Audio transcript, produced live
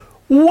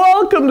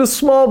Welcome to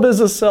Small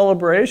Business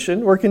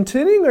Celebration. We're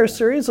continuing our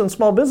series on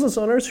small business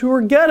owners who are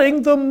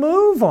getting the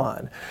move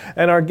on.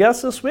 And our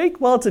guest this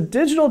week, well, it's a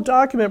digital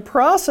document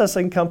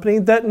processing company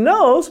that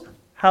knows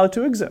how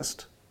to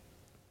exist.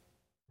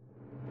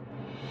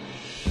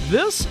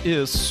 This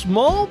is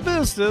Small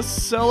Business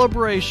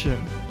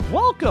Celebration.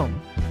 Welcome,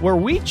 where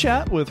we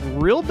chat with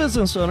real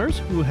business owners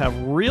who have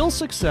real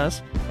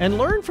success and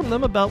learn from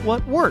them about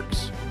what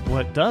works,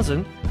 what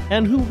doesn't,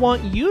 and who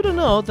want you to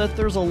know that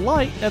there's a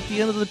light at the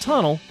end of the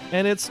tunnel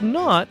and it's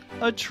not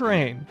a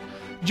train.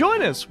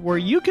 Join us where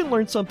you can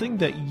learn something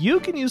that you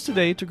can use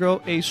today to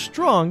grow a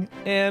strong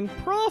and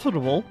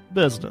profitable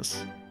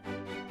business.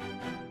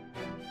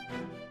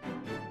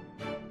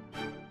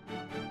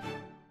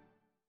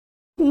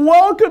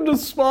 Welcome to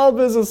Small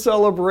Business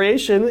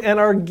Celebration, and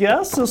our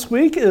guest this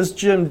week is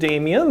Jim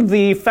Damian,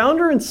 the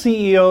founder and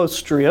CEO of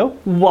Stria.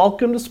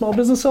 Welcome to Small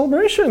Business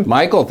Celebration.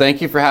 Michael, thank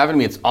you for having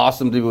me. It's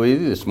awesome to be with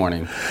you this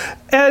morning.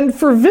 And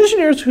for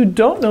visionaries who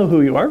don't know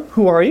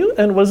who are you,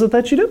 and what is it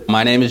that you do?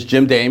 My name is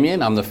Jim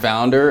Damian. I'm the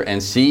founder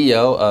and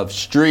CEO of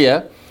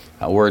Stria.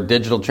 We're a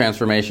digital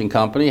transformation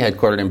company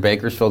headquartered in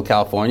Bakersfield,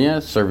 California,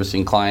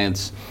 servicing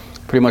clients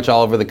pretty much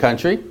all over the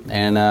country,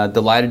 and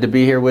delighted to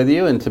be here with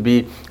you and to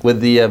be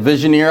with the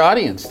Visioneer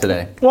audience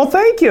today. Well,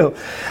 thank you.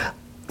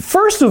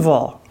 First of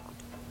all,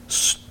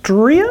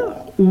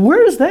 Stria,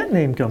 where does that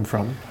name come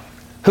from?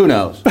 Who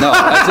knows? No,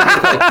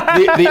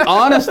 that's the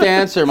honest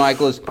answer,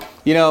 Michael, is,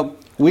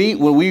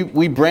 when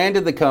we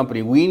branded the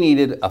company, we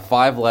needed a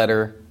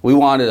 5-letter, we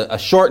wanted a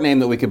short name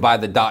that we could buy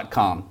the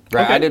 .com,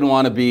 right? Okay. I didn't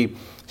want to be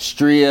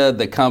Stria,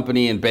 the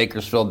company, in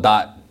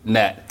Bakersfield.net.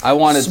 I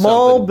wanted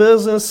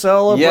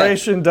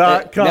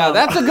smallbusinesscelebration.com. Now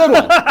that's a good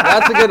one.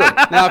 That's a good one.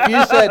 Now if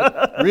you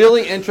said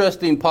really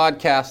interesting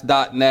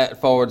podcast.net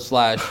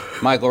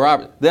 / Michael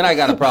Roberts, then I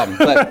got a problem.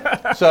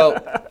 But so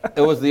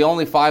it was the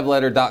only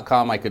 5-letter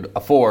 .com I could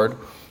afford,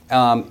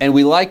 and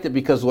we liked it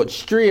because what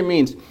Stria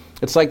means,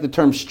 it's like the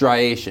term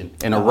striation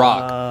in a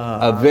rock,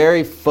 a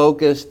very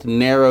focused,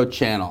 narrow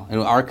channel. In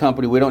our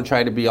company, we don't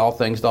try to be all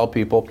things to all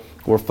people.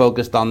 We're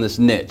focused on this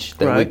niche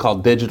that we call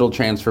digital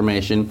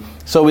transformation.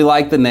 So we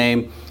like the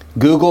name.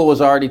 Google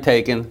was already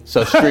taken,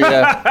 so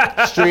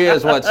Stria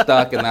is what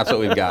stuck, and that's what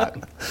we've got.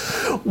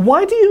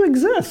 Why do you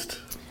exist?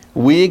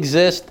 We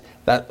exist.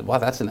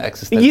 That's an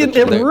existential.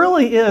 It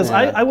really is.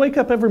 Yeah. I wake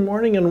up every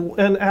morning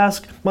and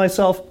ask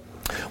myself,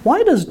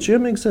 why does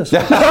Jim exist?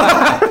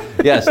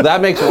 Yes, that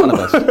makes one of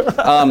us.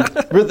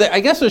 I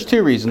guess there's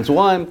 2 reasons.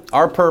 One,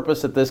 our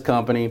purpose at this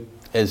company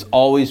has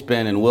always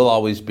been and will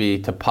always be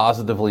to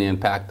positively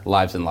impact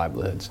lives and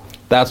livelihoods.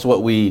 That's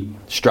what we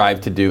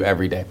strive to do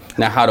every day.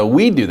 Now, how do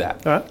we do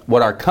that?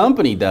 What our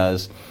company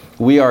does,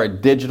 we are a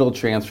digital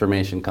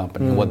transformation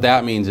company. What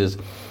that means is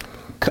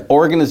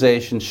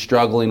organizations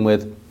struggling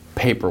with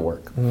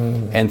paperwork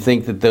and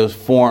think that those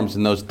forms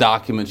and those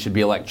documents should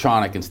be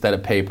electronic instead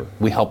of paper.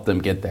 We help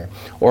them get there.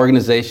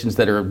 Organizations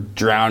that are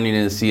drowning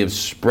in a sea of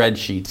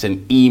spreadsheets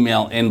and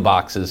email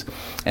inboxes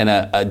and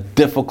a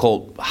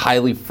difficult,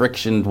 highly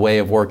frictioned way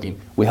of working,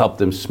 we help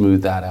them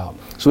smooth that out.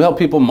 So we help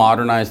people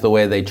modernize the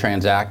way they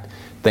transact,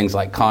 things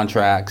like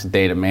contracts,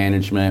 data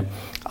management,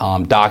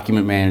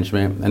 document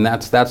management, and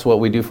that's what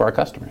we do for our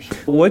customers.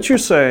 What you're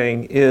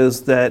saying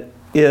is that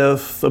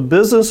if a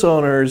business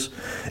owner's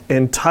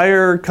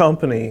entire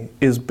company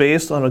is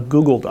based on a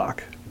Google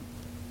Doc,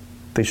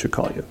 they should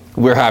call you.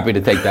 We're happy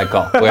to take that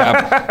call.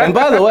 And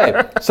by the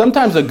way,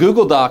 sometimes a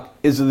Google Doc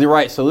is the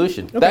right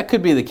solution. Okay. That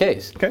could be the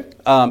case. Okay.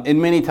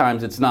 And many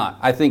times it's not.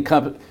 I think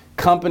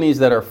companies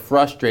that are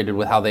frustrated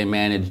with how they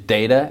manage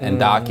data and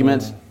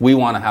documents, we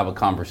want to have a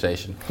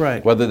conversation.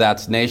 Right. Whether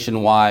that's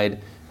nationwide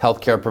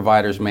healthcare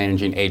providers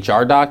managing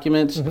HR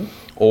documents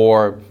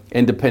or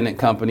independent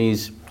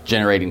companies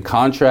generating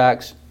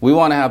contracts. We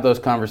want to have those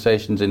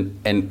conversations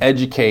and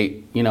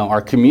educate,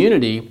 our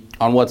community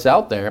on what's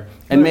out there.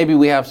 And maybe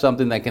we have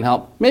something that can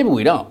help. Maybe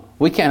we don't.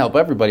 We can't help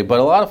everybody, but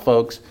a lot of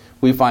folks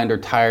we find are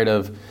tired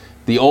of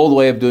the old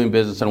way of doing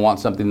business and want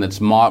something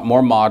that's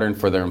more modern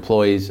for their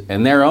employees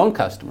and their own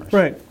customers.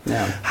 Right.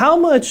 Yeah. How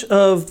much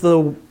of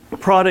the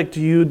product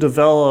you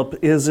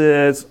develop is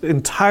it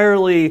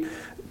entirely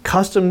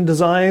custom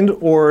designed,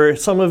 or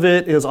some of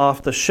it is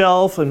off the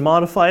shelf and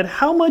modified?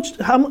 How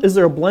is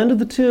there a blend of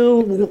the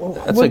two?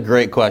 That's a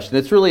great question.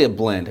 It's really a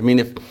blend. I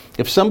mean,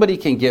 if somebody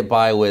can get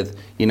by with,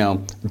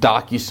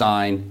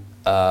 DocuSign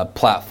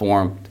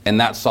platform and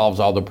that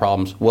solves all the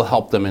problems, we'll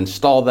help them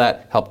install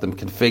that, help them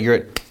configure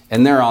it,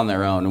 and they're on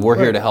their own, and we're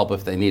here to help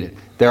if they need it.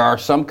 There are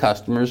some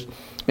customers,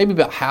 maybe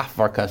about half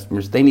of our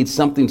customers, they need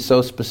something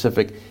so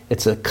specific,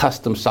 it's a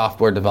custom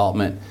software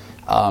development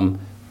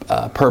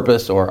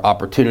purpose or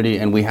opportunity,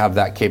 and we have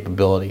that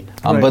capability.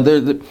 But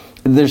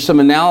there's some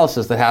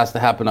analysis that has to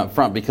happen up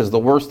front, because the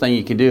worst thing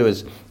you can do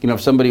is, if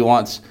somebody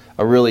wants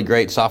a really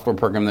great software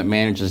program that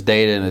manages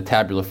data in a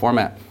tabular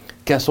format,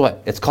 guess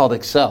what? It's called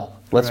Excel.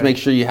 Let's make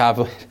sure you have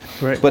it.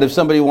 But if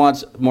somebody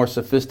wants more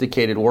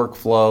sophisticated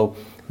workflow,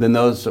 then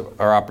those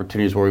are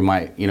opportunities where we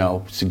might,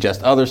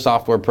 suggest other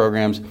software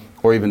programs.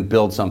 or even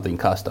build something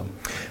custom.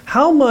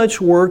 How much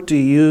work do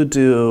you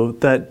do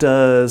that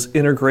does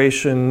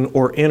integration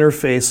or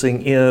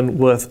interfacing in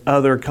with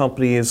other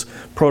companies'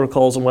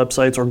 protocols and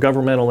websites or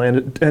governmental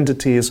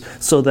entities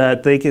so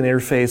that they can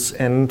interface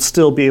and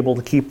still be able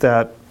to keep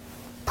that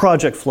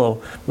project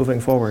flow moving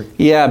forward?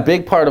 Yeah, a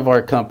big part of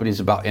our company is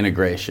about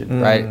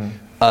integration, right?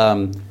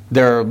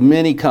 There are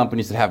many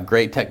companies that have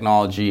great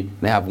technology.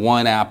 They have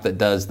one app that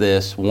does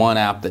this, one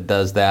app that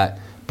does that.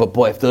 But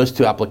boy, if those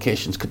two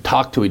applications could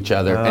talk to each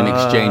other and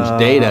exchange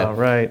data,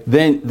 right.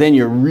 then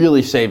you're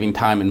really saving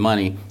time and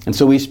money. And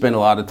so we spend a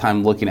lot of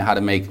time looking at how to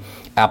make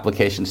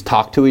applications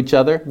talk to each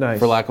other, Nice.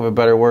 for lack of a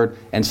better word,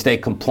 and stay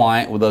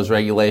compliant with those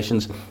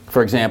regulations.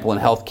 For example, in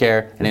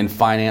healthcare and in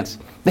finance,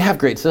 they have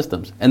great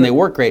systems and they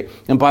work great.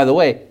 And by the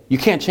way, you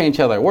can't change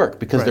how they work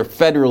because Right.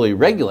 they're federally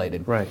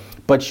regulated. Right.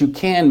 But you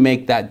can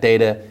make that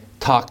data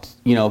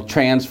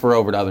transfer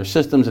over to other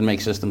systems and make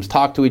systems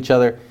talk to each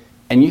other.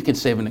 And you can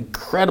save an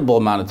incredible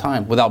amount of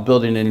time without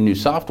building any new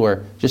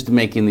software, just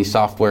making these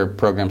software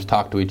programs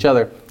talk to each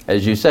other.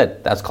 As you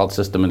said, that's called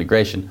system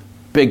integration.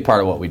 Big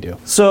part of what we do.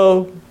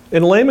 So,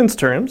 in layman's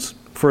terms,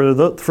 for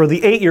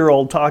the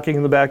 8-year-old talking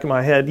in the back of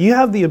my head, you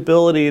have the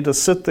ability to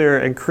sit there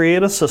and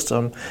create a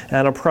system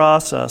and a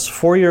process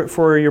for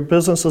your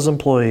business's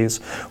employees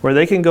where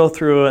they can go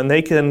through and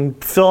they can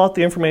fill out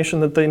the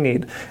information that they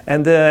need,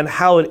 and then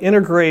how it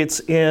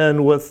integrates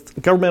in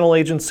with governmental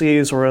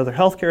agencies or other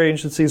healthcare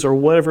agencies or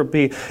whatever it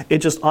be, it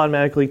just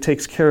automatically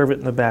takes care of it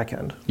in the back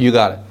end. You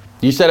got it.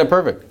 You said it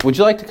perfect. Would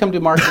you like to come do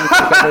marketing?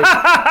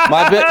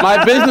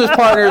 My business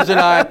partners and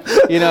I,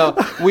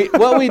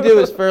 what we do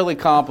is fairly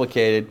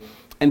complicated.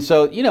 And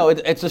so,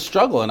 it's a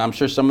struggle, and I'm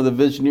sure some of the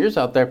visionaries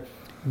out there,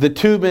 the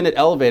 2-minute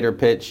elevator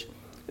pitch,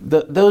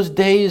 those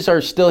days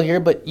are still here,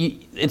 but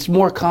it's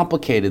more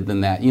complicated than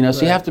that. So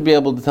Right. you have to be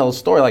able to tell a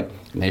story like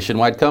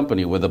nationwide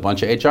company with a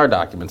bunch of HR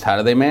documents. How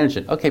do they manage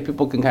it? Okay,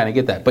 people can kind of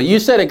get that. But you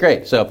said it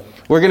great, so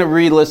we're going to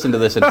re-listen to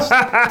this and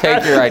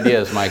take your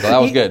ideas, Michael.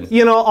 That was good.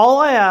 All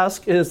I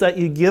ask is that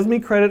you give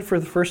me credit for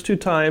the first 2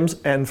 times,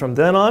 and from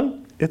then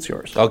on, it's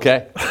yours.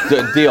 Okay,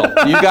 deal.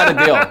 You got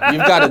a deal.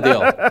 You've got a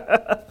deal.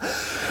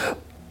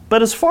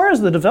 But as far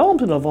as the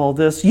development of all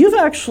this, you've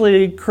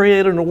actually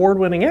created an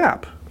award-winning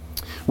app.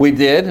 We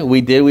did.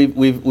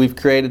 We've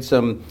created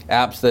some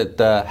apps that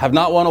have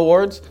not won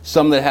awards,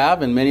 some that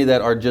have, and many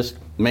that are just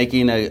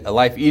making a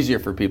life easier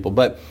for people.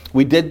 But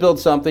we did build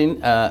something,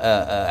 an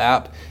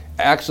app.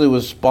 Actually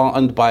was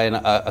spawned by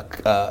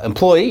an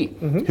employee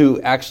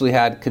who actually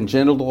had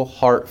congenital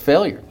heart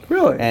failure.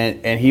 Really?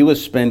 And he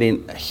was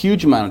spending a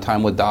huge amount of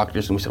time with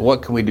doctors, and we said,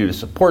 what can we do to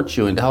support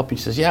you and to help you?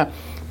 He says, yeah,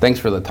 thanks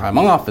for the time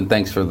off and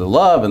thanks for the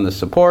love and the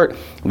support.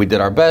 And we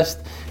did our best.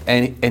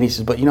 And he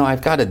says, but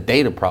I've got a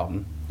data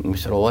problem. And we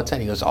said, well, what's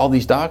that? He goes, all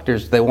these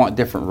doctors, they want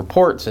different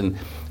reports, and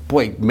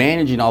boy,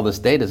 managing all this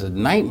data is a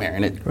nightmare.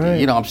 And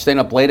Right. I'm staying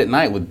up late at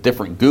night with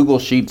different Google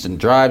Sheets and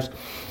drives.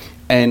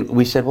 And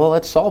we said, well,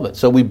 let's solve it.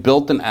 So we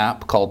built an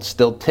app called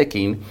Still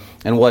Ticking,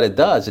 and what it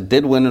does, it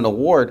did win an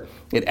award.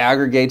 It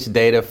aggregates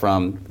data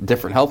from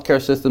different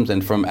healthcare systems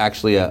and from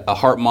actually a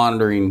heart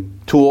monitoring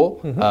tool,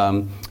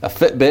 a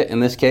Fitbit in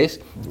this case,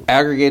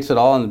 aggregates it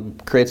all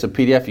and creates a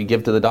PDF you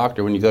give to the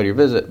doctor when you go to your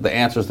visit that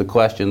answers the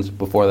questions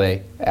before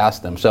they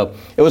ask them. So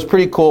it was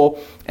pretty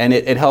cool, and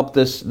it helped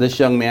this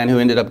young man who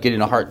ended up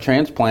getting a heart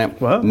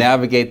transplant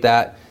navigate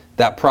that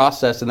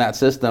process and that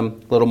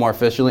system a little more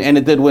efficiently, and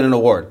it did win an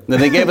award. Then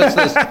they gave us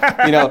this,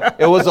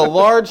 it was a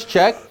large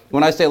check.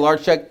 When I say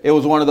large check, it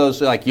was one of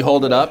those, like you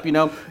hold it up, The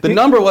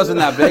number wasn't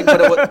that big, but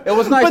it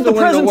was nice But to the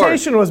win an award.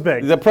 presentation was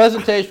big. The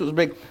presentation was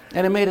big,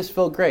 and it made us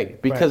feel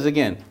great because,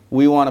 again,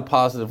 we want to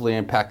positively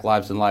impact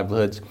lives and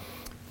livelihoods.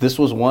 This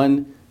was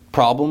one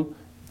problem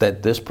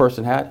that this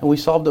person had, and we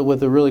solved it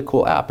with a really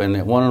cool app, and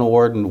it won an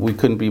award, and we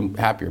couldn't be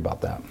happier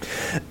about that.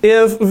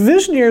 If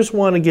Visioneers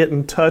want to get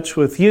in touch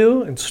with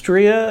you and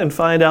Stria and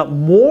find out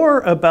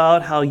more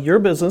about how your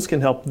business can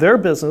help their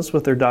business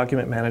with their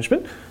document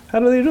management, how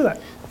do they do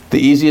that? The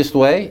easiest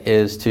way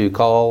is to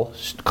call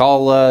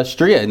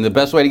Stria, and the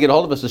best way to get a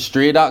hold of us is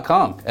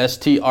stria.com,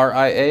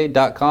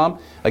 STRIA.com.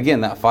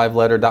 Again, that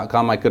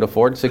 5-letter.com I could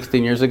afford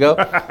 16 years ago.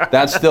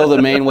 That's still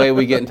the main way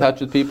we get in touch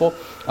with people.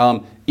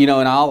 And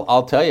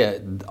I'll tell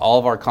you, all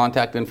of our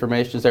contact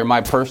information is there.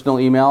 My personal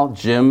email,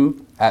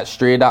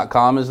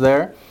 jim@stria.com, is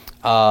there.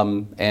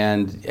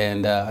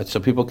 So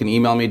people can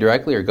email me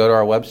directly or go to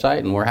our website,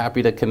 and we're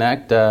happy to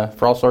connect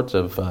for all sorts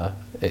of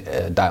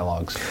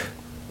dialogues.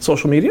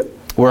 Social media?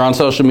 We're on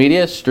social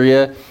media.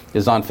 Stria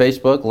is on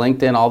Facebook,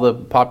 LinkedIn, all the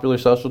popular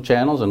social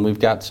channels, and we've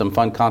got some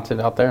fun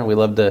content out there, and we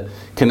love to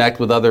connect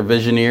with other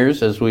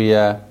Visioneers as we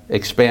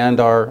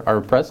expand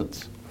our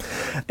presence.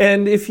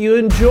 And if you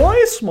enjoy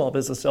Small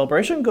Business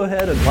Celebration, go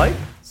ahead and like,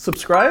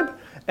 subscribe,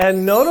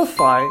 and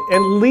notify,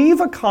 and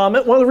leave a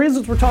comment. One of the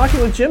reasons we're talking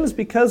with Jim is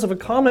because of a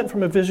comment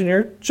from a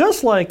Visioneer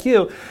just like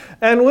you.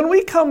 And when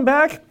we come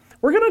back,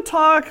 we're going to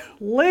talk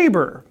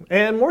labor,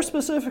 and more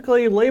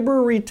specifically,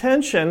 labor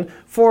retention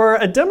for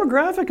a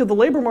demographic of the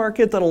labor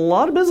market that a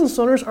lot of business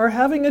owners are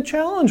having a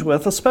challenge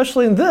with,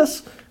 especially in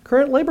this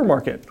current labor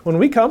market. When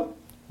we come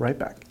right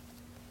back.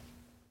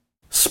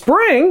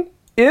 Spring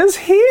is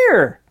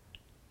here,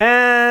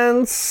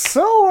 and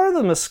so are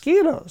the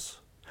mosquitoes.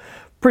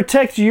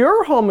 Protect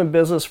your home and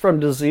business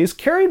from disease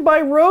carried by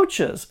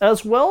roaches,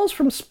 as well as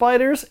from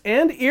spiders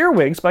and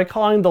earwigs by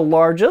calling the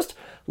largest,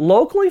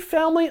 locally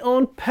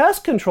family-owned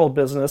pest control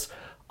business,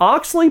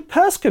 Oxley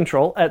Pest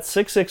Control, at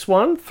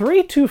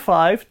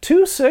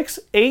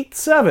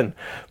 661-325-2687.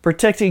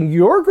 Protecting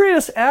your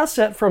greatest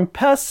asset from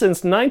pests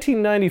since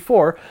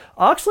 1994,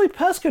 Oxley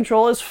Pest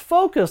Control is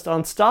focused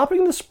on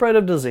stopping the spread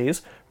of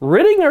disease,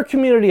 ridding our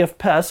community of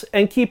pests,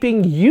 and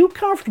keeping you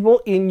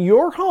comfortable in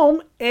your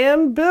home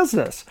and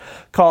business.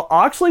 Call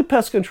Oxley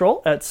Pest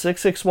Control at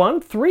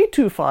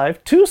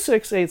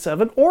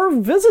 661-325-2687 or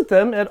visit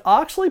them at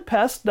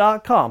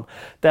oxleypest.com.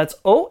 That's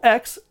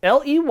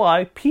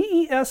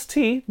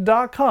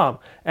OXLEYPEST.com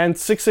and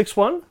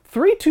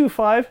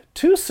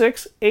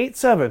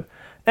 661-325-2687.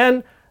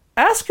 And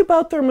ask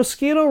about their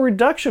mosquito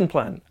reduction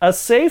plan, a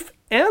safe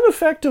and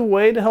effective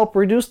way to help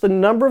reduce the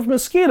number of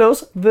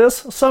mosquitoes this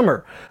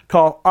summer.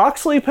 Call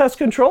Oxley Pest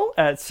Control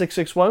at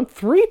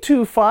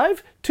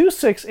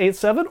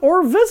 661-325-2687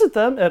 or visit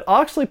them at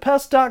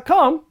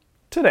oxleypest.com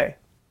today.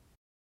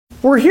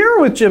 We're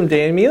here with Jim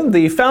Damian,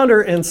 the founder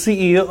and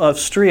CEO of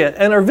Stria,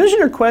 and our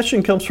visitor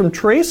question comes from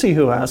Tracy,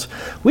 who asks,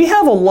 we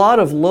have a lot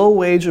of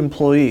low-wage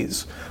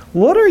employees.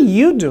 What are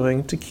you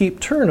doing to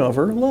keep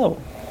turnover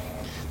low?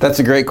 That's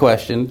a great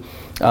question.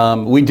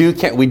 We do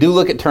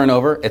look at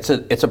turnover. It's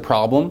a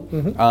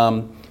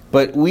problem,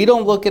 but we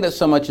don't look at it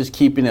so much as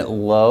keeping it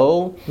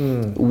low.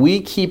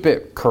 We keep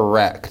it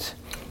correct.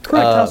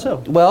 Correct. How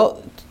so?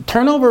 Well,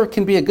 turnover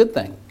can be a good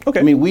thing. Okay.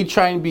 I mean, we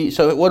try and be.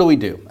 So what do we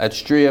do at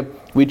Stria?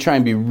 We try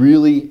and be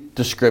really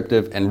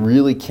descriptive and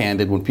really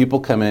candid when people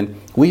come in.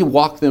 We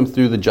walk them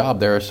through the job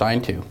they're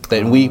assigned to.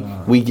 Then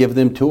we give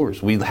them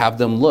tours. We have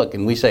them look,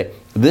 and we say,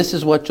 "This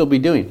is what you'll be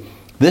doing.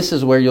 This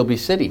is where you'll be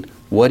sitting.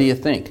 What do you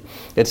think?"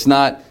 It's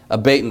not a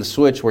bait and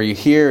switch where you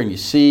hear and you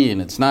see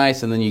and it's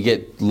nice and then you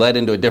get led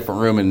into a different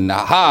room and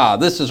aha,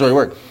 this is where you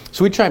work.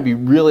 So we try and be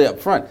really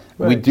upfront.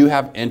 Right. We do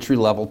have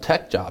entry-level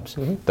tech jobs.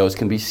 Those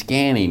can be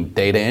scanning,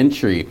 data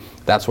entry.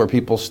 That's where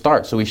people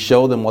start. So we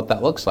show them what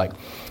that looks like.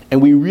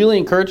 And we really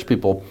encourage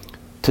people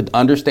to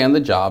understand the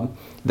job.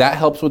 That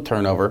helps with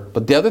turnover.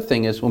 But the other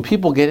thing is when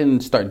people get in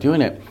and start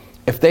doing it,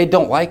 if they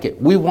don't like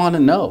it, we want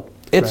to know.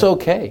 It's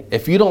okay.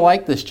 If you don't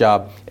like this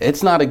job,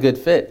 it's not a good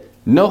fit.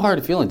 No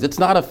hard feelings. It's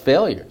not a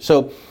failure.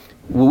 So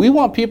we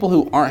want people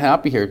who aren't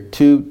happy here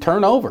to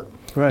turn over,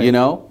 you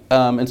know?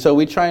 And so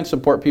we try and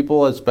support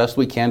people as best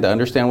we can to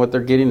understand what they're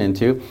getting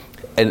into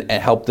and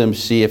help them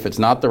see if it's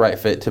not the right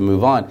fit to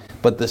move on.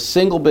 But the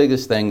single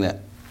biggest thing that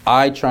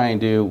I try and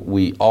do,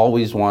 we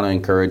always want to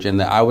encourage, and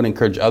that I would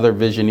encourage other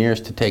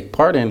visioneers to take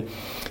part in,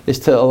 is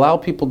to allow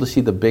people to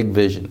see the big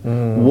vision.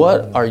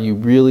 What are you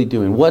really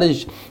doing? What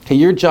is, okay,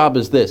 your job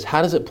is this.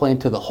 How does it play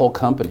into the whole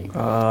company?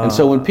 And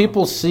so when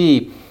people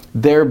see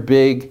their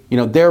big, you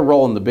know, their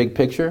role in the big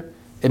picture,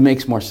 it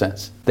makes more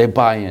sense. They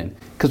buy in.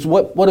 Because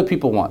what do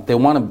people want? They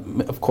want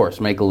to, of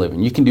course, make a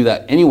living. You can do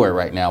that anywhere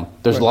right now.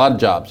 There's a lot of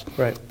jobs.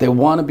 They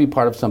want to be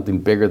part of something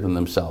bigger than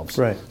themselves.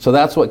 So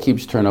that's what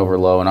keeps turnover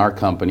low in our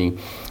company,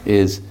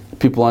 is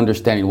people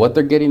understanding what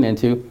they're getting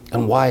into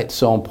and why it's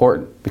so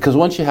important. Because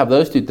once you have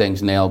those two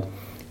things nailed,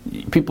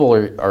 people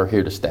are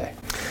here to stay.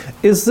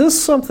 Is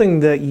this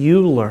something that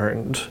you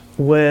learned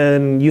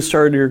when you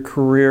started your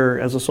career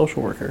as a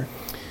social worker?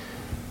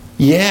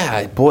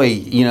 Yeah, boy,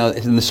 you know,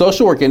 the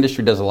social work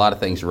industry does a lot of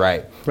things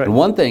right. And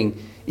one thing,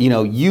 you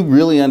know, you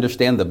really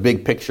understand the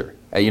big picture.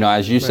 You know,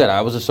 as you said,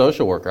 I was a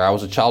social worker. I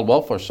was a child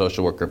welfare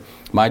social worker.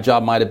 My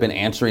job might have been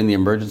answering the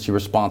emergency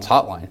response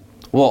hotline.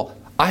 Well,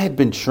 I had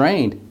been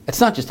trained.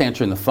 It's not just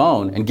answering the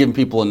phone and giving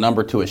people a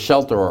number to a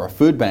shelter or a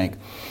food bank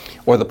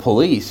or the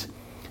police.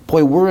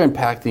 Boy, we're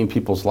impacting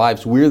people's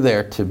lives. We're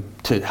there to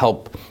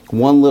help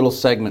one little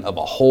segment of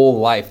a whole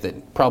life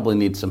that probably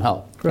needs some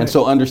help. And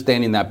so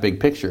understanding that big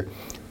picture,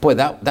 boy,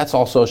 that's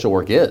all social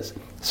work is.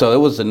 So it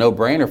was a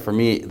no-brainer for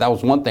me. That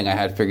was one thing I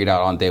had figured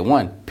out on day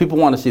one. People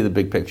want to see the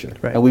big picture.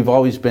 And we've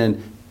always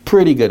been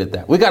pretty good at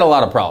that. We got a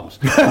lot of problems.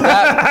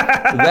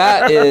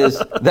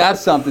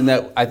 That's something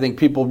that I think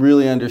people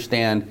really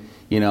understand,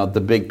 you know, the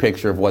big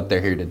picture of what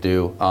they're here to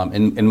do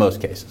in most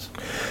cases.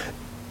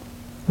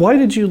 Why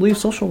did you leave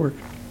social work?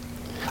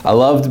 I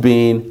loved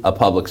being a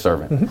public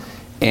servant.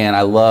 And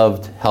I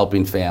loved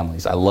helping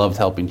families. I loved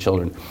helping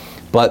children.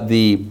 But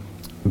the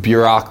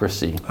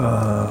bureaucracy,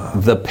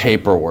 the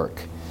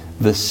paperwork,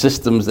 the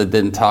systems that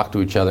didn't talk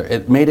to each other,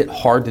 it made it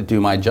hard to do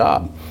my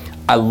job.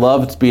 I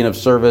loved being of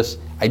service.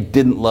 I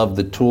didn't love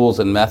the tools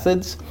and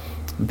methods.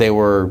 They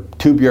were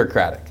too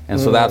bureaucratic. And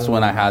so that's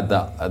when I had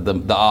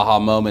the aha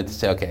moment to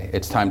say, okay,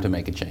 it's time to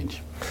make a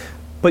change.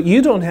 But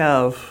you don't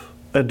have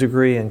a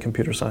degree in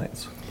computer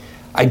science.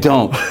 I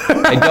don't.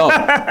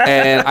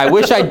 And I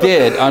wish I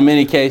did on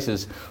many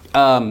cases.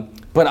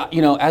 But,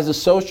 you know, as a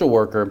social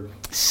worker,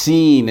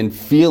 seeing and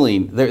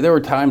feeling, there were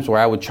times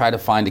where I would try to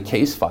find a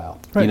case file.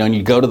 You know, and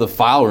you'd go to the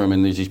file room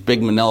and there's these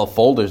big manila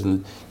folders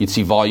and you'd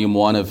see volume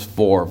 1 of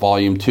 4,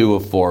 volume 2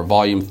 of 4,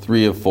 volume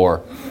 3 of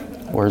 4.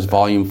 Where's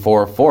volume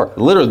 4 of 4?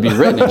 Literally be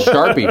written in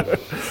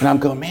Sharpie. And I'm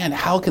going, man,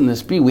 how can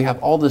this be? We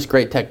have all this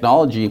great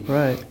technology.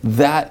 Right.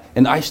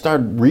 And I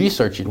started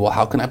researching, well,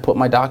 how can I put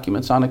my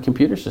documents on a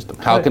computer system?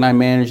 How can I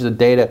manage the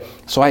data?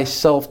 So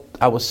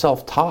I was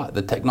self-taught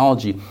the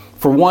technology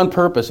for one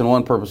purpose and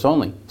one purpose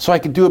only, so I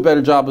could do a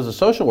better job as a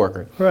social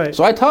worker. Right.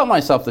 So I taught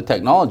myself the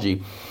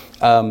technology.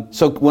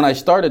 So when I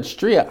started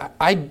Stria,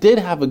 I did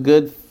have a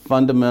good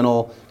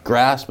fundamental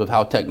grasp of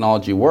how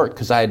technology worked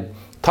because I had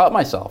taught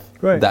myself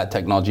that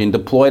technology and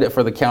deployed it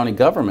for the county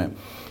government.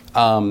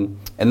 And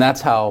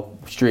that's how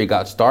Stria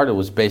got started,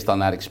 was based on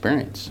that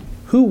experience.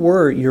 Who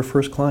were your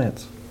first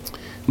clients?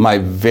 My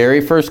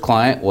very first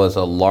client was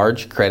a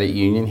large credit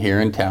union here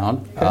in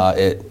town.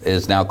 It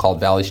is now called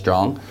Valley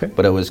Strong,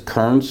 but it was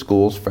Kern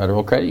Schools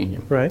Federal Credit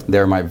Union. Right.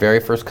 They're my very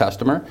first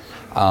customer.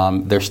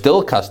 They're still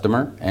a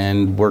customer,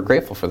 and we're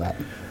grateful for that.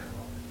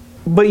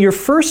 But your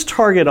first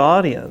target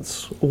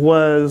audience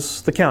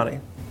was the county.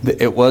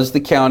 It was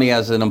the county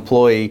as an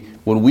employee.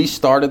 When we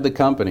started the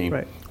company,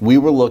 we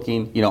were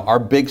looking, our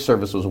big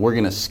service was we're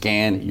going to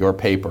scan your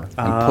paper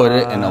and put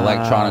it in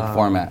electronic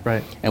format.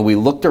 Right. And we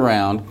looked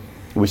around,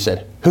 we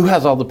said, who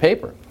has all the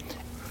paper?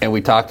 And we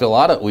talked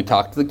to we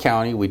talked to the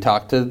county, we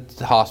talked to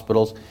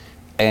hospitals,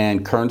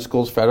 and Kern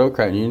Schools Federal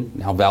Credit Union,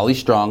 now Valley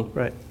Strong,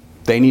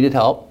 they needed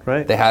help.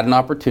 They had an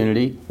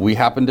opportunity. We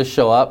happened to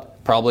show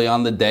up probably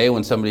on the day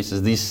when somebody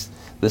says,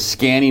 the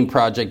scanning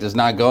project is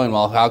not going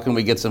well, how can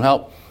we get some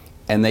help?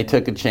 And they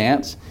took a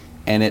chance,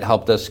 and it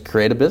helped us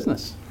create a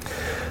business.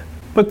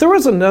 But there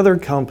was another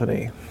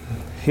company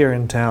here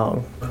in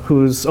town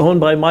who's owned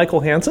by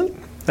Michael Hansen,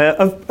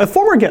 a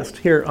former guest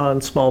here on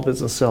Small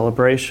Business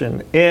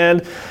Celebration.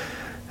 And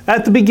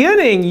at the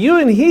beginning, you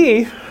and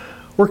he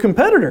were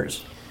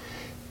competitors.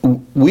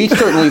 We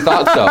certainly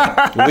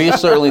thought so. We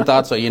certainly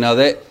thought so.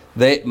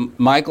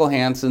 Michael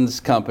Hansen's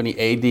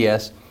company,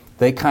 ADS,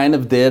 they kind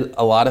of did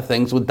a lot of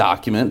things with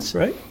documents.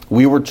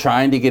 We were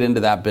trying to get into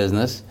that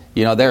business.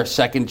 They're a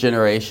second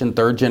generation,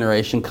 third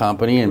generation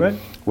company, and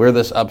we're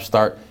this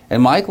upstart.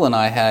 And Michael and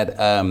I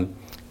had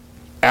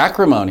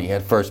acrimony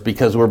at first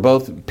because we're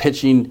both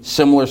pitching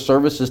similar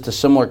services to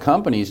similar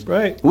companies.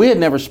 We had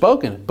never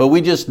spoken, but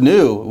we just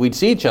knew we'd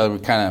see each other,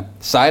 we'd kind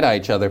of side-eye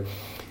each other.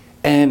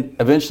 And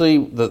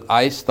eventually the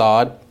ice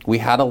thawed. We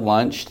had a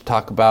lunch to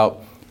talk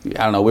about, we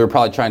were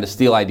probably trying to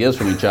steal ideas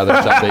from each other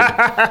or something,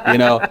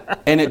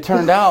 And it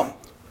turned out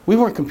we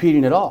weren't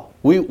competing at all.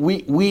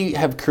 We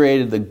have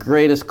created the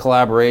greatest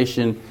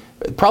collaboration,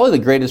 probably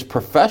the greatest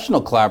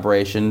professional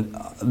collaboration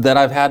that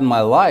I've had in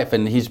my life,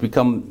 and he's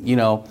become,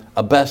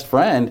 a best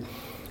friend.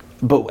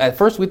 But at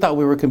first we thought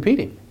we were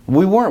competing.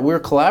 We weren't, we were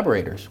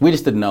collaborators. We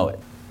just didn't know it.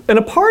 And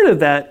a part of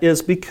that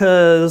is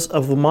because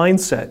of the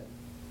mindset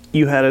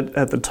you had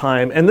at the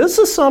time. And this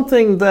is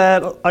something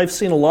that I've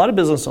seen a lot of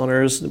business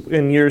owners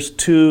in years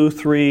 2,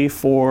 3,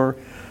 4,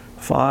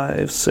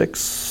 5,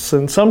 6,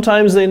 and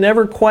sometimes they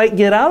never quite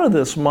get out of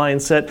this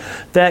mindset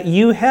that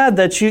you had,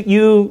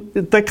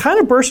 that kind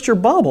of burst your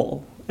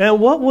bubble. And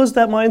what was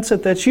that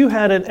mindset that you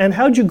had, and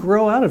how'd you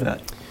grow out of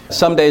it?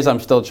 Some days I'm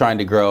still trying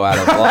to grow out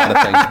of a lot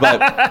of things, but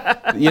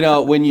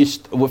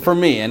for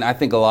me, and I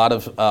think a lot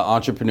of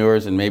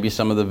entrepreneurs and maybe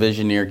some of the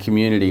Visioneer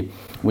community,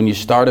 when you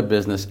start a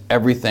business,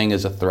 everything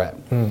is a threat.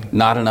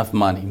 Not enough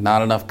money,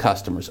 not enough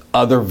customers,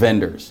 other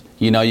vendors.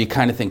 You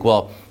kind of think,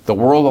 well, the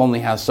world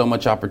only has so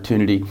much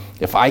opportunity.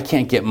 If I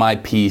can't get my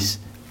piece,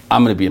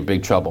 I'm going to be in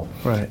big trouble.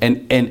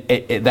 And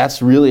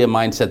that's really a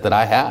mindset that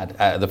I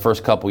had the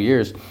first couple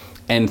years.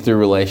 And through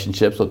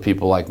relationships with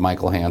people like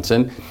Michael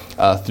Hansen,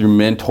 through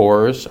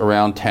mentors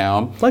around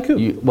town. Like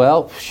who?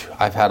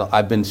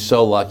 I've been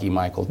so lucky,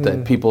 Michael,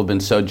 that people have been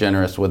so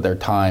generous with their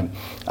time.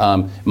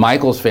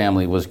 Michael's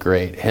family was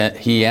great.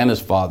 He and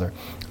his father.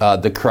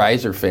 The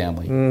Kreiser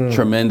family,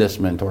 tremendous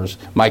mentors.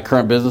 My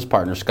current business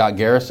partner, Scott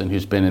Garrison,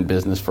 who's been in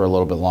business for a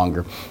little bit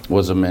longer,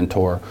 was a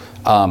mentor.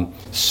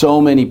 So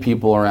many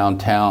people around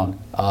town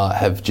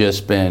have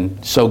just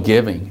been so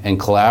giving and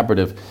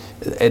collaborative.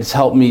 It's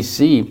helped me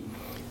see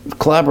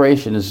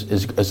collaboration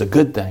is a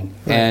good thing,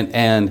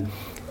 and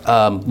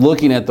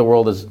looking at the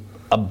world as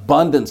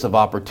abundance of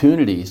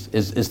opportunities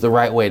is the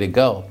right way to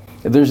go.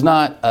 There's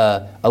not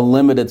a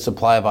limited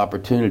supply of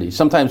opportunities.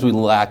 Sometimes we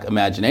lack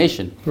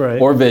imagination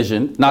or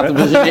vision. Not the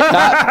Visioneers,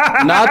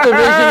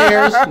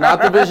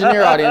 not the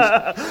Visioneer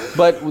audience,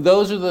 but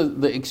those are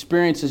the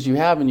experiences you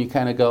have, and you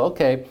kind of go,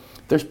 okay,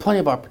 there's plenty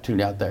of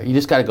opportunity out there. You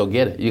just got to go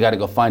get it. You got to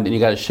go find it. And you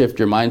got to shift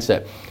your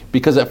mindset.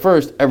 Because at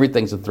first,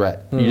 everything's a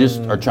threat. You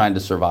just are trying to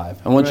survive.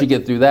 And once you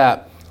get through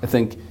that, I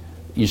think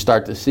you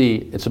start to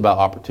see it's about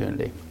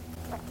opportunity.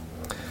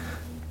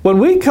 When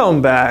we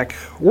come back,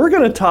 we're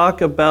going to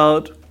talk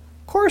about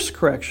course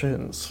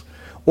corrections,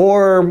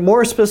 or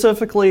more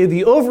specifically,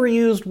 the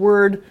overused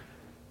word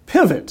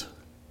pivot.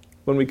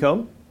 When we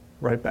come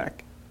right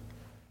back.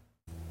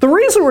 The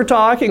reason we're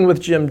talking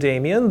with Jim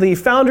Damian, the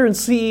founder and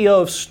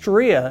CEO of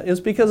Stria, is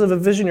because of a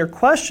Visioneer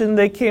question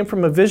that came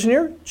from a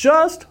Visioneer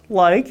just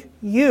like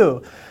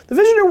you. The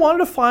Visioneer wanted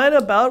to find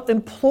about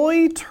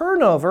employee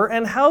turnover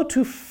and how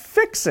to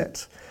fix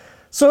it.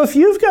 So if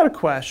you've got a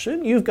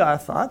question, you've got a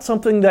thought,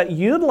 something that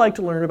you'd like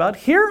to learn about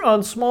here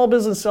on Small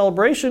Business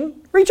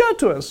Celebration, reach out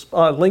to us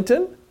on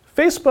LinkedIn,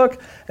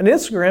 Facebook, and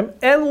Instagram,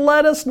 and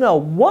let us know.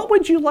 What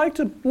would you like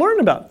to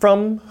learn about?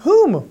 From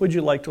whom would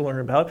you like to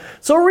learn about?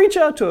 So reach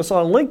out to us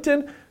on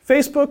LinkedIn,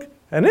 Facebook,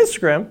 and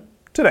Instagram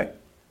today.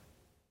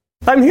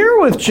 I'm here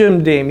with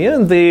Jim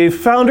Damian, the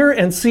founder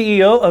and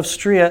CEO of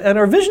Stria, and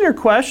our visionary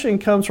question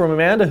comes from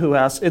Amanda, who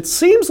asks, it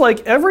seems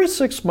like every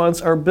 6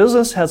 months our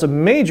business has a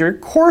major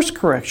course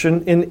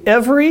correction in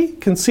every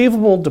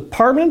conceivable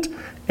department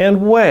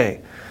and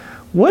way.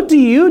 What do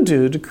you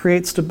do to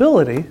create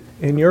stability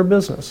in your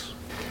business?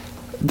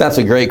 That's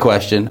a great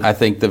question. I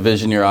think the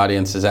visionary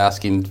audience is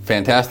asking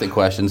fantastic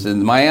questions,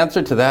 and my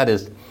answer to that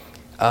is,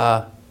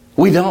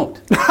 we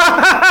don't.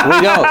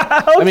 We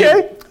don't.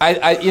 Okay.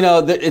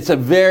 It's a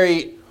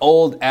very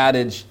old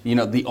adage,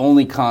 the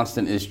only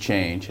constant is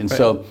change. And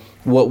so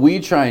what we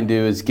try and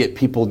do is get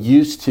people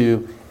used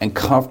to and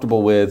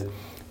comfortable with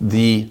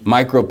the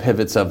micro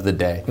pivots of the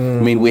day. I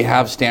mean, we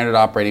have standard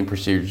operating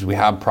procedures, we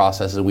have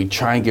processes, we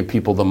try and give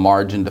people the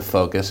margin to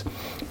focus,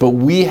 but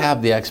we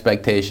have the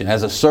expectation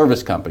as a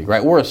service company,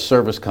 right? We're a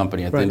service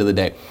company at the end of the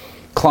day.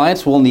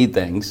 Clients will need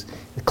things,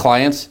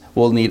 clients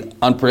will need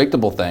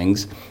unpredictable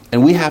things,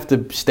 and we have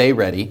to stay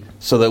ready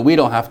so that we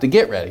don't have to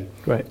get ready.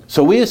 Right.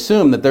 So we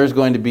assume that there's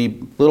going to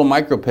be little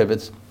micro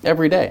pivots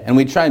every day, and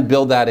we try and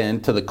build that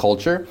into the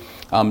culture.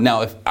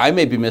 Now, if I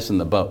may be missing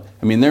the boat,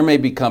 I mean, there may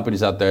be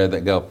companies out there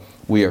that go,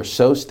 we are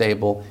so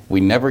stable, we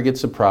never get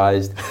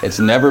surprised, it's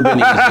never been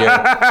easier.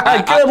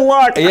 Good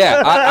luck.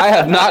 I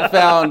have not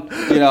found,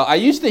 I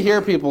used to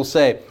hear people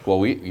say,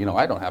 well,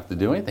 I don't have to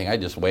do anything, I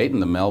just wait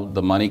and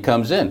the money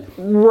comes in.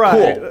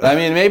 Right. Cool. I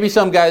mean, maybe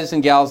some guys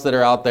and gals that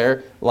are out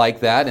there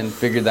like that and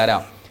figured that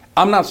out.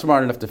 I'm not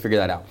smart enough to figure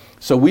that out.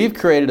 So we've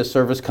created a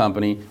service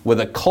company with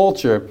a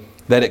culture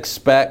that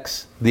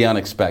expects the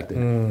unexpected.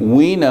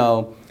 We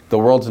know the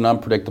world's an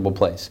unpredictable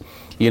place.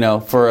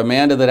 For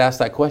Amanda that asked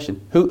that question,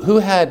 who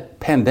had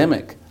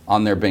pandemic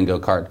on their bingo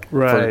card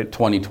for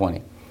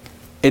 2020?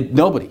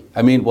 Nobody.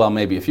 I mean, well,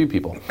 maybe a few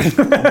people. That's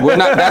a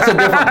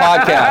different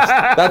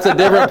podcast. That's a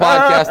different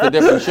podcast, a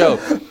different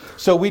show.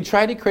 So we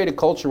try to create a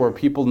culture where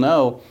people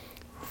know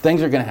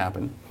things are going to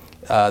happen.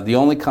 The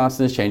only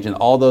constant is change, and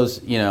all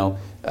those,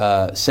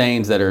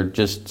 sayings that are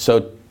just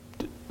so,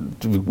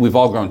 we've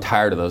all grown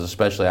tired of those,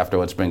 especially after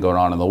what's been going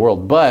on in the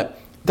world, but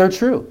they're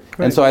true.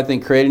 Right. And so I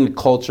think creating a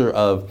culture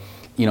of,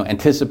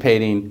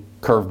 anticipating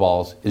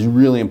curveballs is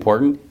really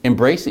important,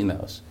 embracing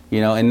those,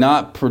 and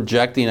not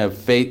projecting a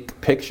fake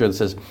picture that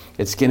says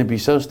it's going to be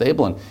so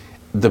stable and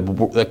the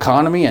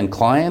economy and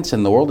clients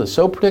and the world is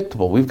so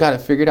predictable, we've got it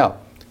figured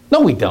out. No,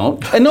 we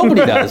don't, and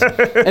nobody does.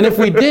 And if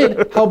we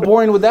did, how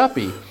boring would that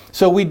be?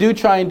 So we do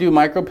try and do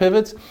micro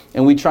pivots,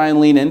 and we try and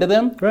lean into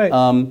them. Right.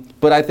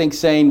 But I think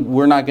saying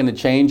we're not going to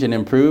change and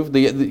improve,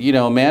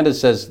 Amanda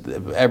says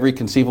every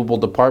conceivable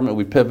department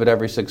we pivot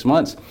every 6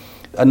 months.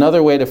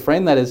 Another way to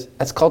frame that is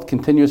that's called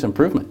continuous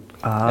improvement.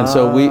 And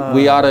so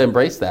we ought to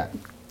embrace that.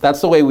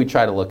 That's the way we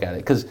try to look at it.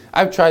 Because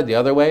I've tried the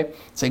other way.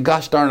 Say,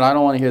 gosh darn it, I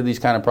don't want to hear these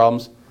kind of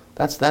problems.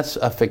 That's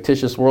a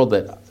fictitious world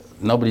that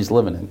nobody's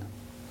living in.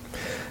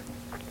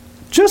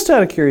 Just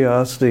out of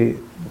curiosity,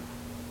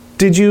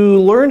 did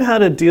you learn how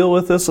to deal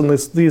with this and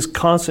these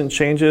constant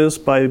changes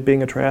by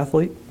being a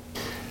triathlete?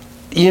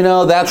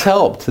 That's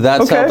helped.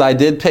 That's Okay. helped. I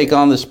did take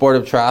on the sport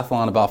of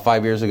triathlon about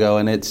 5 years ago,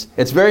 and it's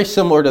very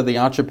similar to the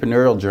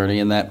entrepreneurial journey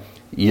in that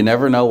you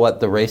never know what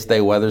the race day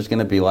weather is going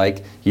to be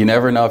like. You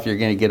never know if you're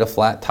going to get a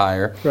flat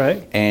tire.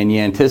 Right. And you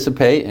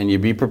anticipate and you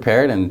be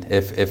prepared. And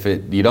if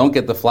you don't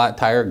get the flat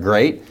tire,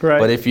 great. Right.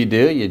 But if you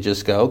do, you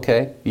just go,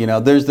 okay.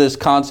 There's this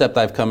concept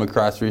I've come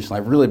across recently.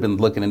 I've really been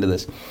looking into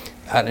this.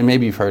 And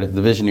maybe you've heard it.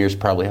 The Visioneers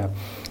probably have.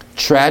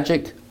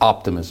 Tragic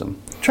optimism.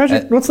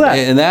 Tragic? What's that?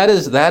 And that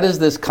is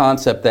this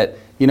concept that,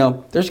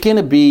 there's going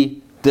to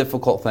be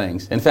difficult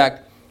things. In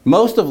fact,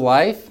 most of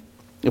life,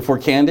 if we're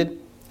candid,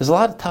 there's a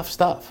lot of tough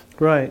stuff.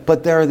 Right.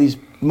 But there are these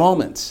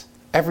moments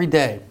every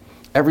day,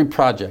 every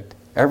project,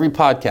 every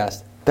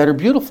podcast that are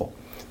beautiful.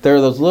 There are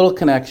those little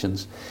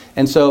connections.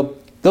 And so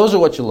those are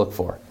what you look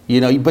for.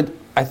 But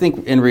I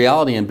think in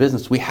reality in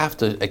business, we have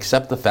to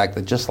accept the fact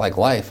that just like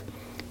life,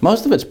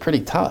 most of it's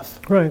pretty tough.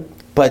 Right.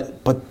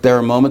 But there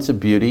are moments of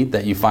beauty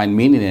that you find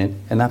meaning in,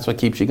 and that's what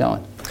keeps you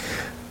going.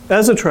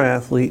 As a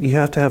triathlete, you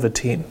have to have a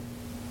team.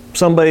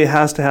 Somebody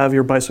has to have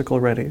your bicycle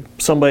ready.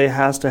 Somebody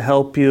has to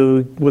help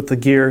you with the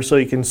gear so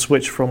you can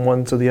switch from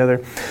one to the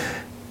other.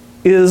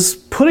 Is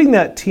putting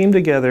that team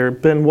together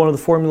been one of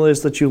the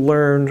formulas that you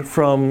learned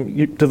from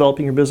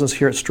developing your business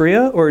here at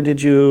Stria,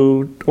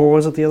 or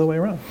was it the other way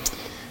around?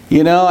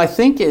 I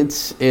think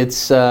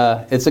it's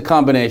a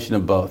combination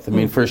of both. I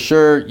mean, for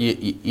sure,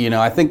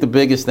 I think the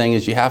biggest thing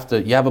is you have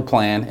a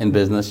plan in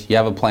business. You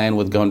have a plan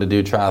with going to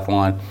do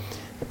triathlon.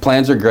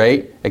 Plans are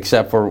great,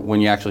 except for when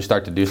you actually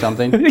start to do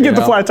something. You get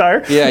the flat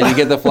tire. Yeah, you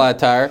get the flat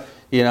tire.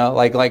 You know,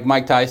 like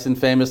Mike Tyson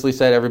famously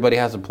said, everybody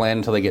has a plan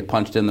until they get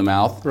punched in the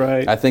mouth.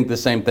 Right. I think the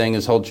same thing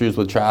is holds true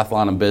with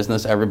triathlon and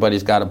business.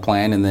 Everybody's got a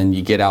plan, and then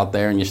you get out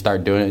there and you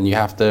start doing it, and you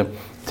have to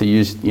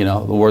use, you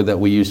know, the word that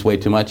we use way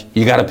too much.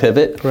 You got to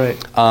pivot. Right.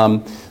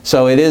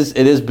 So it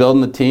is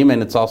building the team,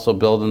 and it's also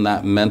building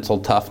that mental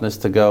toughness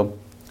to go,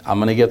 I'm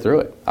going to get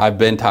through it. I've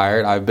been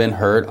tired. I've been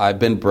hurt. I've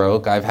been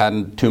broke. I've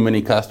had too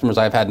many customers.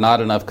 I've had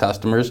not enough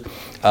customers.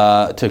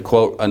 To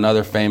quote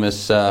another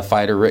famous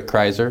fighter, Rick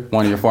Kreiser,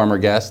 one of your former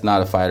guests,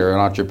 not a fighter, an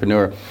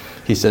entrepreneur,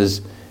 he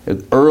says,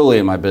 early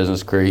in my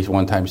business career,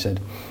 one time he said,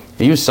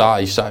 he saw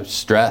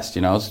stressed,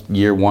 you know, it's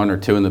year 1 or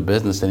 2 in the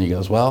business, and he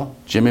goes, well,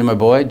 Jimmy, my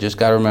boy, just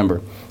got to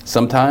remember,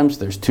 sometimes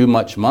there's too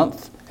much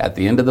month at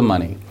the end of the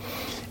money.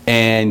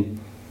 And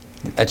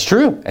that's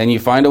true, and you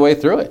find a way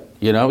through it.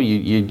 You know,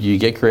 you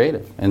get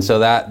creative, and so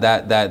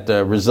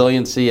that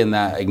resiliency and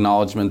that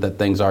acknowledgement that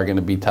things are going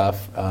to be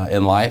tough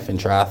in life, in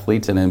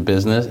triathletes and in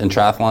business, in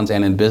triathlons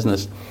and in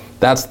business,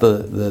 that's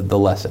the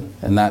lesson,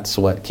 and that's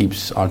what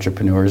keeps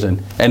entrepreneurs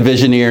and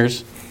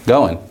visioneers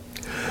going.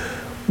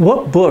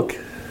 What book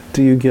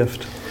do you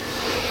gift?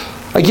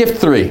 I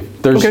gift 3.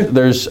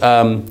 There's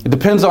it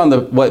depends on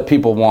what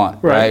people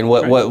want, right? And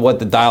what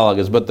the dialogue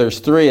is. But there's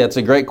 3. That's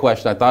a great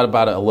question. I thought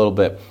about it a little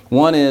bit.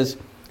 One is,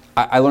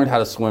 I learned how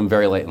to swim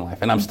very late in life,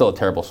 and I'm still a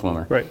terrible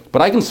swimmer. Right.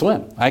 But I can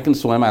swim. I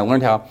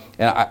learned how,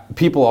 and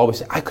people always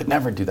say, I could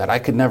never do that. I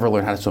could never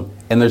learn how to swim.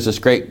 And there's this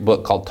great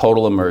book called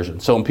Total Immersion.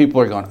 So when people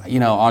are going, you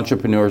know,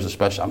 entrepreneurs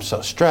especially, I'm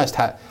so stressed.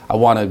 I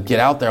want to get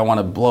out there. I want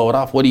to blow it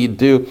off. What do you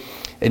do?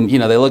 And, you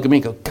know, they look at me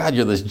and go, God,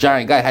 you're this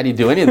giant guy. How do you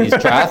do any of these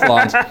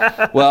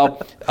triathlons?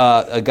 Well,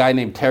 a guy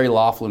named Terry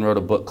Laughlin wrote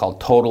a book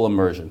called Total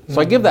Immersion. So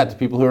I give that to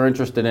people who are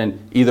interested in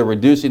either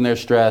reducing their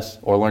stress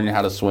or learning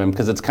how to swim,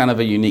 because it's kind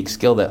of a unique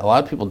skill that a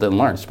lot of people didn't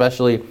learn,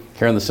 especially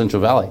here in the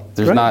Central Valley.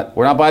 We're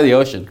not by the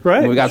ocean.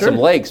 Right. We got some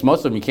lakes. Most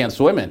of them you can't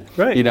swim in.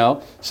 Right. You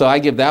know, so I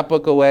give that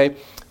book away.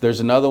 There's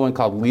another one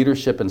called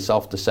Leadership and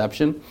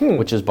Self-Deception,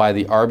 which is by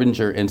the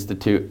Arbinger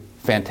Institute.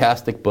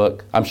 Fantastic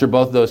book. I'm sure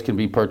both of those can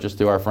be purchased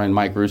through our friend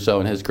Mike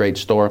Russo and his great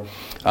store.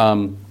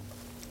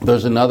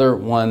 There's another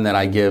one that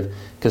I give,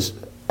 because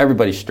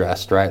everybody's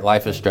stressed, right?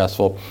 Life is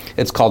stressful.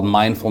 It's called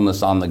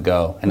Mindfulness on the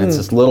Go. And it's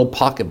this little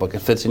pocket book. It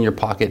fits in your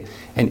pocket.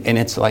 And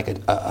it's like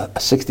a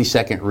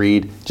 60-second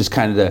read. Just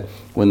kind of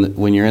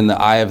when you're in the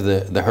eye of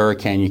the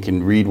hurricane, you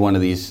can read one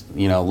of these,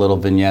 you know, little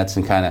vignettes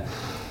and kind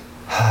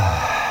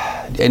of...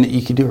 And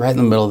you can do it right in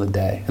the middle of the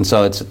day. And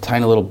so it's a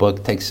tiny little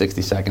book, takes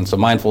 60 seconds. So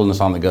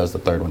Mindfulness on the Go is the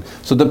 3rd one.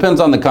 So it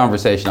depends on the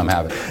conversation I'm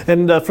having.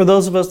 And for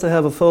those of us that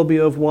have a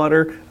phobia of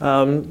water,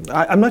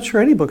 I'm not sure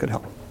any book could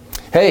help.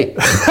 Hey,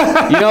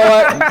 you know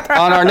what?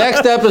 On our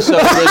next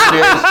episode,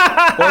 listeners,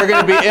 we're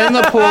going to be in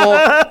the pool,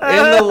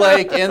 in the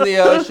lake, in the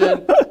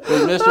ocean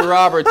with Mr.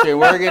 Roberts here.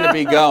 We're going to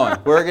be going.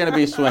 We're going to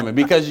be swimming.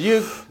 Because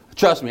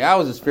trust me, I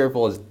was as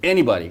fearful as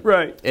anybody.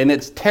 Right. And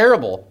it's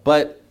terrible,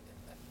 but...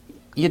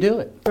 you do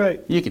it. Right.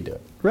 You can do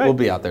it. Right. We'll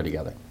be out there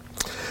together.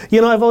 You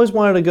know, I've always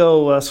wanted to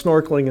go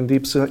snorkeling and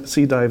deep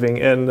sea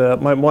diving, and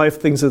my wife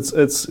thinks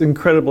it's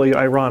incredibly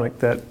ironic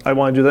that I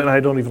want to do that, and I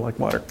don't even like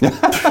water.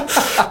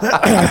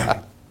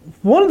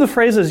 One of the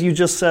phrases you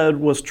just said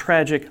was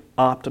tragic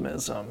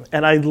optimism,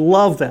 and I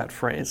love that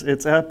phrase.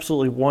 It's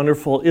absolutely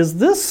wonderful. Is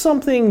this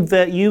something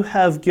that you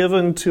have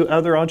given to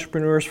other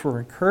entrepreneurs for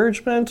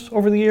encouragement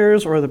over the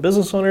years, or other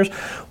business owners?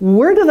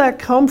 Where did that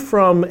come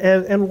from,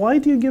 and why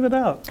do you give it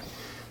out?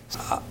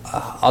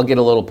 I'll get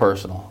a little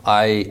personal.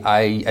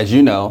 I as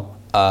you know,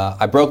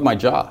 I broke my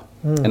jaw,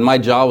 and my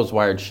jaw was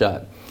wired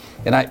shut.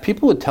 And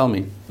people would tell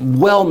me,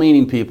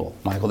 well-meaning people,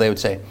 Michael, they would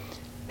say,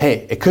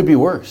 hey, it could be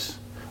worse.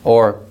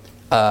 Or,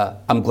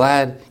 I'm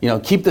glad, you know,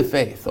 keep the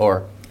faith.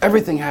 Or,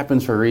 everything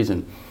happens for a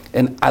reason.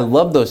 And I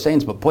love those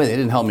sayings, but boy, they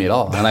didn't help me at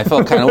all. And I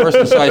felt kind of worse.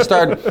 And so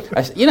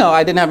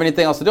I didn't have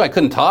anything else to do. I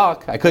couldn't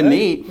talk. I couldn't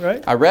eat.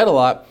 Right. I read a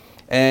lot.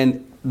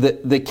 And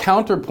the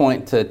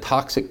counterpoint to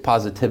toxic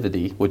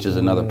positivity, which is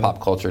another pop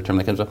culture term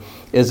that comes up,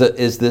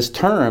 is this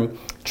term,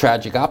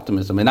 tragic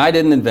optimism. And I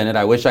didn't invent it.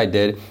 I wish I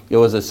did. It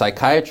was a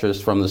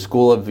psychiatrist from the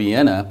School of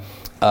Vienna,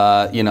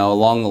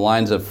 along the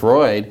lines of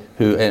Freud,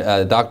 who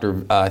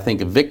Dr. I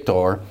think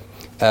Victor,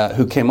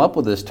 who came up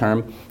with this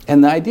term.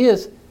 And the idea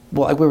is,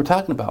 well, like we were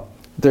talking about,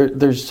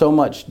 there's so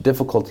much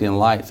difficulty in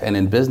life and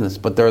in business,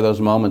 but there are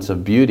those moments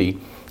of beauty,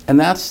 and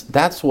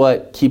that's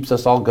what keeps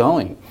us all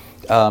going.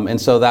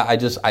 And so that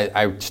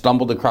I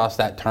stumbled across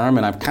that term,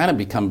 and I've kind of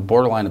become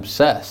borderline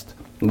obsessed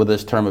with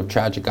this term of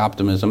tragic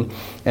optimism.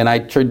 And I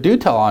do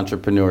tell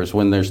entrepreneurs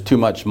when there's too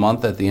much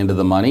month at the end of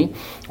the money,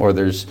 or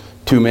there's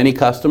too many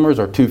customers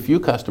or too few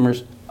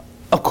customers,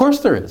 of course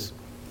there is.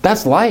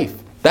 That's life.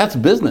 That's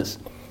business.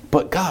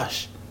 But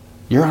gosh,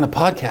 you're on a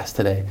podcast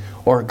today.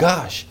 Or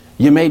gosh,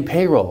 you made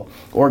payroll.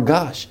 Or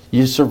gosh,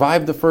 you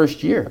survived the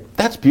first year.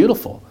 That's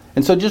beautiful.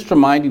 And so just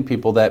reminding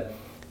people that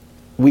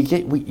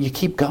you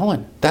keep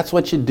going. That's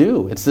what you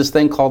do. It's this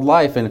thing called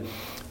life, and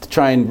to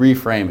try and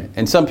reframe it.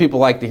 And some people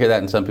like to hear that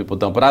and some people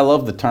don't. But I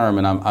love the term,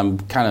 and I'm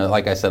kind of,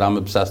 like I said, I'm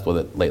obsessed with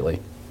it lately.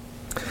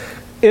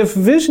 If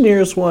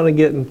visionaries want to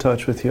get in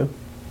touch with you,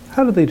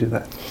 how do they do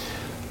that?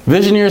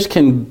 Visioneers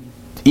can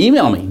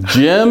email me,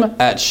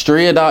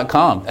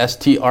 jim@stria.com,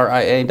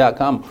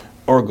 stria.com,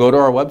 or go to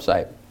our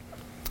website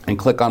and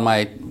click on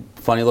my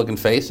funny looking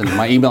face and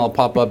my email will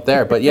pop up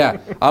there. But yeah,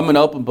 I'm an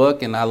open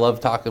book and I love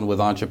talking with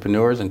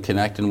entrepreneurs and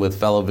connecting with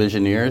fellow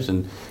Visioneers,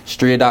 and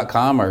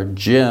stria.com or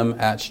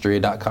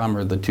jim@stria.com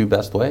are the two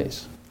best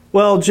ways.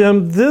 Well,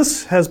 Jim,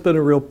 this has been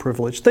a real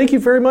privilege. Thank you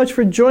very much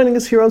for joining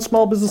us here on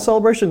Small Business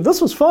Celebration.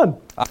 This was fun.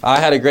 I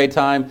had a great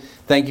time.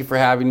 Thank you for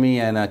having me,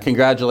 and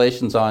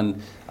congratulations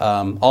on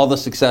all the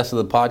success of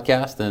the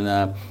podcast.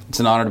 And it's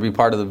an honor to be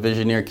part of the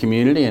Visioneer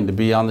community and to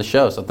be on the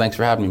show. So thanks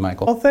for having me,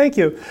 Michael. Well, thank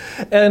you.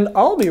 And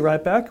I'll be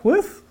right back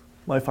with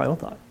my final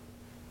thought.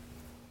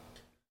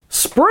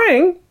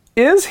 Spring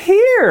is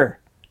here,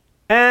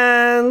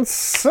 and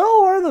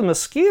so are the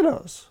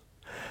mosquitoes.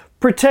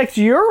 Protect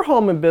your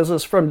home and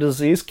business from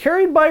disease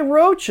carried by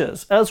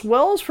roaches, as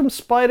well as from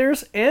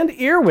spiders and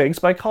earwigs,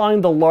 by calling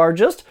the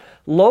largest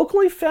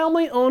locally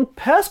family-owned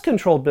pest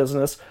control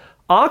business,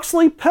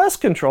 Oxley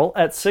Pest Control,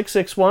 at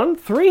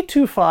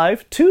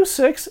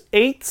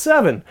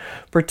 661-325-2687.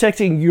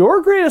 Protecting your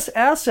greatest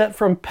asset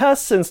from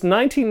pests since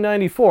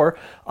 1994,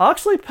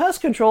 Oxley Pest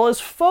Control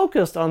is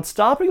focused on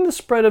stopping the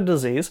spread of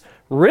disease,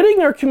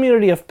 ridding our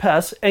community of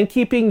pests, and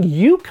keeping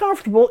you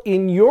comfortable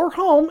in your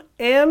home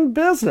and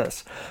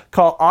business.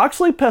 Call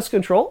Oxley Pest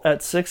Control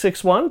at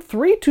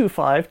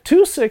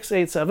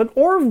 661-325-2687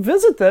 or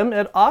visit them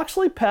at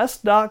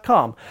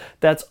oxleypest.com.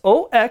 That's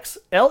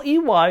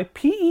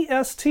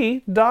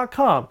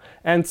OXLEYPEST.com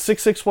and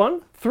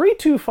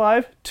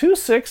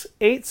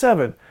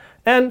 661-325-2687.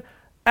 And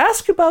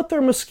ask about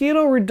their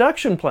mosquito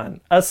reduction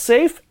plan, a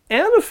safe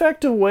and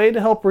effective way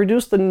to help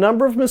reduce the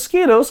number of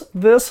mosquitoes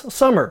this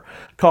summer.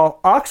 Call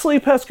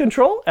Oxley Pest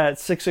Control at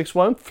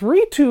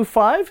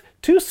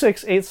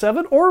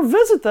 661-325-2687 or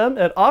visit them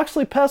at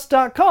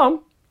oxleypest.com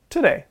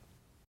today.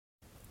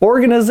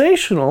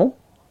 Organizational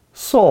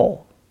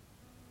soul.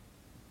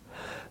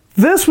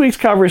 This week's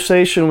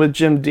conversation with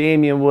Jim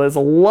Damian was a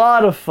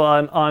lot of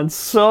fun on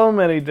so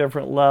many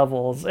different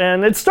levels,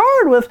 and it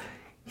started with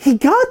he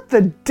got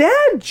the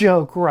dad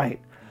joke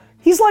right.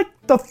 He's like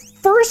the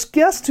first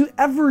guest to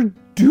ever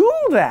do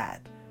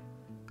that.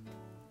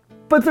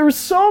 But there's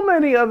so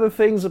many other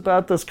things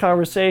about this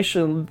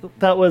conversation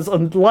that was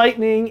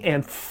enlightening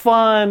and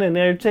fun and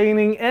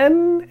entertaining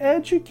and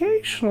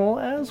educational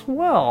as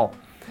well.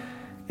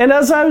 And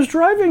as I was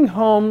driving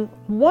home,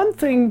 one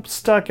thing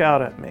stuck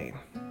out at me.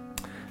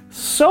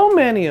 So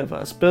many of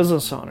us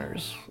business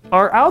owners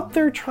are out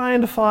there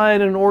trying to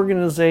find an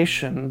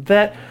organization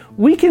that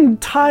we can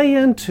tie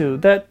into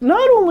that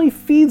not only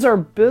feeds our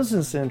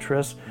business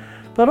interests,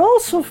 but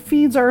also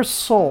feeds our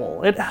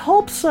soul. It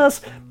helps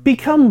us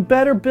become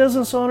better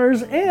business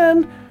owners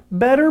and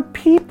better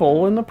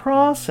people in the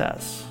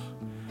process.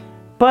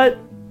 But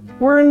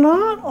we're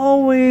not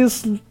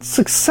always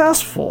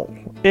successful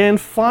in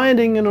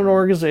finding an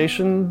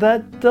organization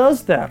that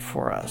does that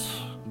for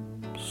us.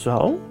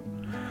 So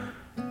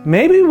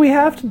maybe we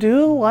have to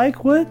do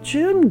like what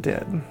Jim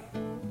did.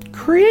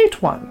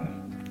 Create one.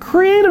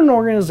 Create an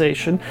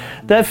organization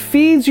that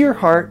feeds your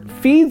heart,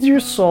 feeds your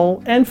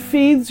soul, and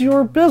feeds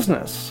your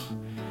business.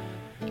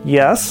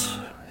 Yes,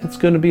 it's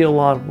going to be a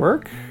lot of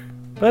work,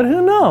 but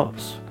who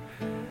knows?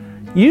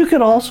 You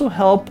could also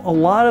help a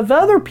lot of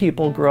other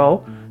people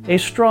grow a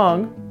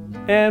strong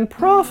and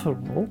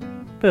profitable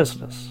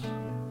business.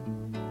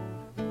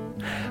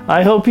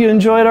 I hope you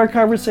enjoyed our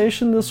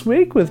conversation this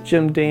week with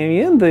Jim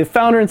Damian, the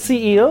founder and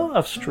CEO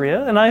of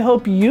Stria, and I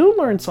hope you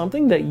learned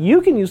something that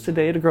you can use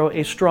today to grow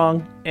a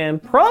strong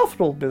and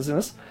profitable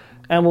business,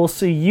 and we'll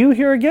see you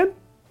here again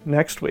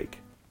next week.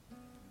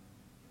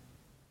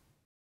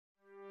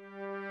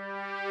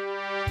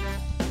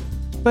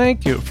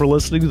 Thank you for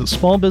listening to the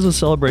Small Business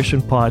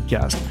Celebration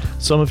podcast.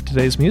 Some of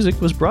today's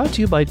music was brought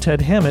to you by Ted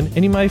Hammond,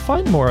 and you might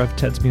find more of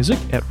Ted's music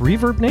at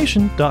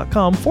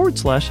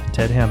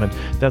reverbnation.com/Ted Hammond.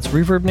 That's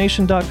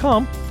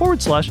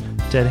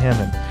reverbnation.com/Ted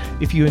Hammond.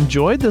 If you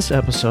enjoyed this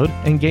episode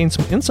and gained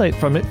some insight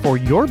from it for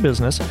your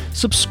business,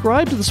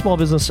 subscribe to the Small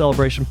Business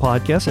Celebration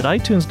podcast at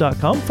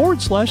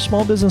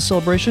itunes.com/Small Business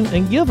Celebration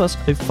and give us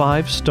a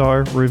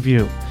 5-star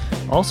review.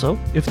 Also,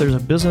 if there's a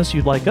business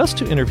you'd like us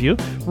to interview,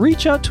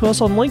 reach out to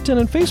us on LinkedIn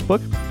and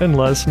Facebook and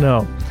let us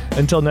know.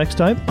 Until next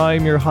time,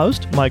 I'm your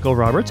host, Michael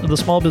Roberts of the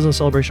Small Business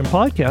Celebration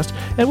podcast,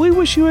 and we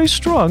wish you a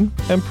strong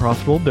and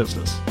profitable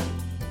business.